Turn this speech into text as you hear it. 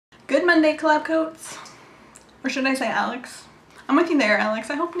Good Monday, collab coats. Or should I say Alex? I'm with you there, Alex.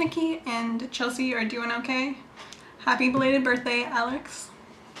 I hope Nikki and Chelsea are doing okay. Happy belated birthday, Alex.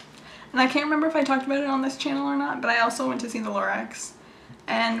 And I can't remember if I talked about it on this channel or not, but I also went to see the Lorax.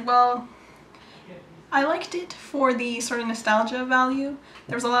 And, well, I liked it for the sort of nostalgia value.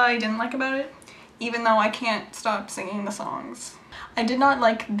 There was a lot I didn't like about it, even though I can't stop singing the songs. I did not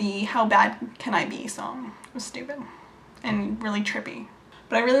like the How Bad Can I Be song. It was stupid and really trippy.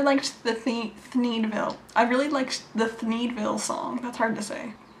 But I really liked the Thneedville. I really liked the Thneedville song. That's hard to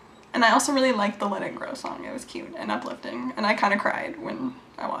say. And I also really liked the Let It Grow song. It was cute and uplifting, and I kind of cried when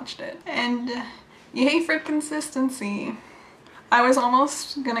I watched it. And yay for consistency. I was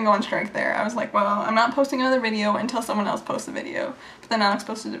almost gonna go on strike there. I was like, well, I'm not posting another video until someone else posts a video. But then Alex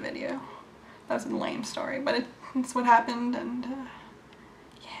posted a video. That was a lame story, but it's what happened, and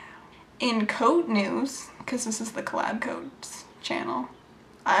yeah. In coat news, because this is the collab coats channel,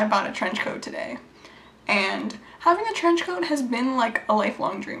 I bought a trench coat today. And having a trench coat has been like a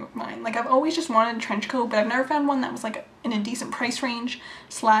lifelong dream of mine. Like, I've always just wanted a trench coat, but I've never found one that was like in a decent price range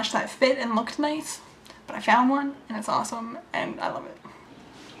 / that fit and looked nice. But I found one and it's awesome and I love it.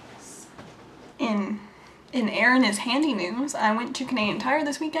 In Erin is handy news, I went to Canadian Tire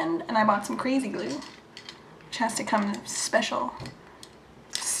this weekend and I bought some crazy glue, which has to come in a special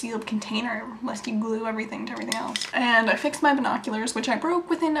sealed container lest you glue everything to everything else. And I fixed my binoculars, which I broke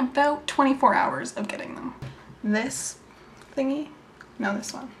within about 24 hours of getting them. This thingy, no,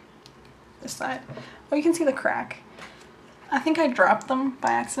 this one, this side. Oh, you can see the crack. I think I dropped them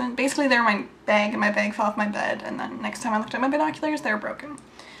by accident. Basically, they were in my bag and my bag fell off my bed, and then next time I looked at my binoculars, they were broken.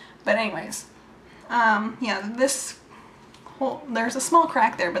 But anyways, yeah, this whole, there's a small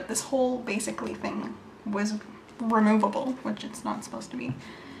crack there, but this whole basically thing was removable, which it's not supposed to be.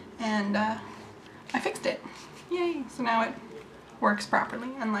 And I fixed it. Yay! So now it works properly,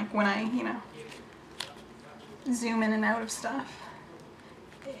 and like when I, you know, zoom in and out of stuff,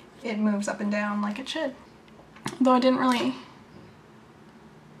 it moves up and down like it should. Though I didn't really...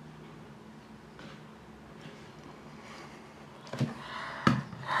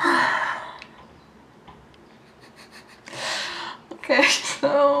 Okay,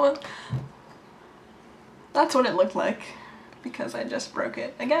 so that's what it looked like, because I just broke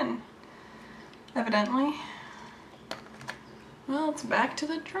it again, evidently. Well, it's back to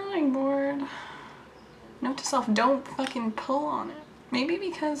the drawing board. Note to self, don't fucking pull on it. Maybe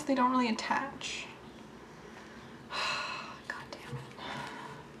because they don't really attach. God damn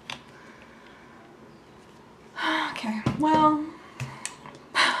it. Okay, well,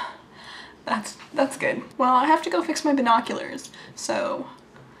 that's good. Well, I have to go fix my binoculars, so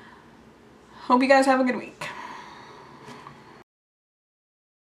hope you guys have a good week.